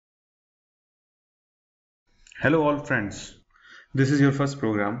Hello all friends, this is your first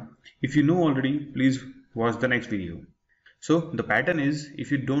program. If you know already, please watch the next video. So the pattern is, if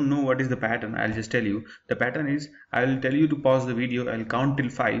you don't know what is the pattern, I'll just tell you. The pattern is, I'll tell you to pause the video, I'll count till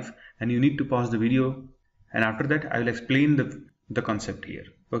 5 and you need to pause the video, and after that I will explain the concept here.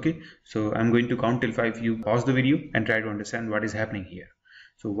 Okay, so I'm going to count till 5, you pause the video and try to understand what is happening here.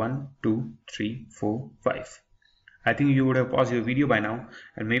 So 1, 2, 3, 4, 5. I think you would have paused your video by now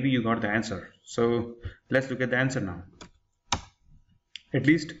and maybe you got the answer. So let's look at the answer now. At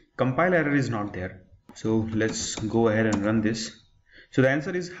least compile error is not there. So let's go ahead and run this. So the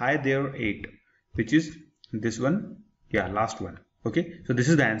answer is hi there 8, which is this one. Yeah, last one. Okay, so this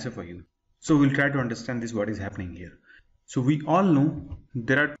is the answer for you. So we'll try to understand this, what is happening here. So we all know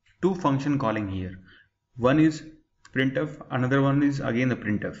there are two function calling here. One is printf, another one is again the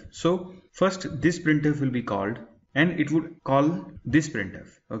printf. So first this printf will be called and it would call this printf,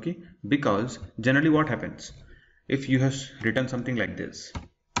 okay, because generally what happens if you have written something like this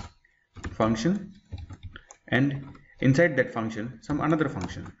function and inside that function some another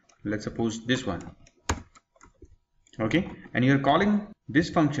function, let's suppose this one, okay, and you're calling this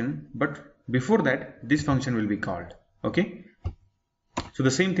function, but before that this function will be called, okay. So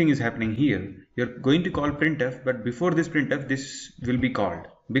the same thing is happening here. You're going to call printf, but before this printf this will be called,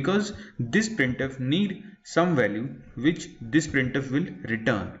 because this printf need some value which this printf will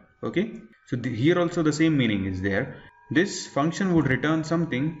return, okay. So here also the same meaning is there. This function would return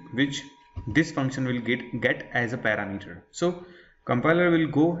something which this function will get as a parameter. So compiler will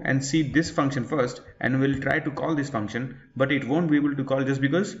go and see this function first and will try to call this function, but it won't be able to call just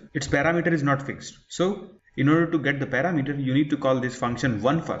because its parameter is not fixed. So in order to get the parameter, you need to call this function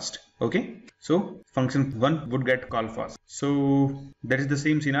 1 first, okay. So function 1 would get called first. So that is the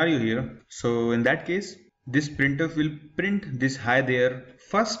same scenario here. So in that case, this printf will print this hi there.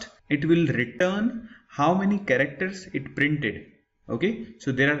 First it will return how many characters it printed, okay.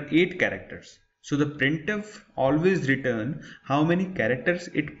 So there are 8 characters. So the printf always return how many characters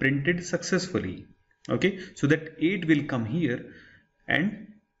it printed successfully, okay. So that 8 will come here, and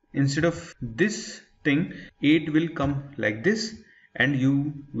instead of this thing 8 will come like this and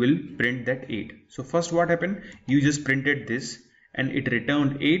you will print that 8. So first what happened, you just printed this and it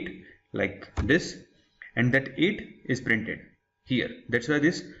returned 8 like this, and that 8 is printed here. That's why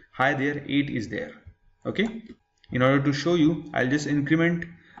this hi there 8 is there, okay. In order to show you, I'll just increment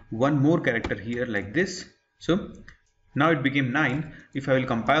one more character here like this. So now it became 9. If I will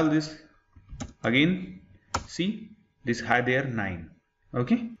compile this again, see this hi there 9,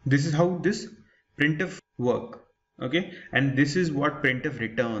 okay. This is how this printf work, okay, and this is what printf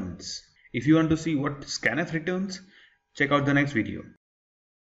returns. If you want to see what scanf returns, check out the next video.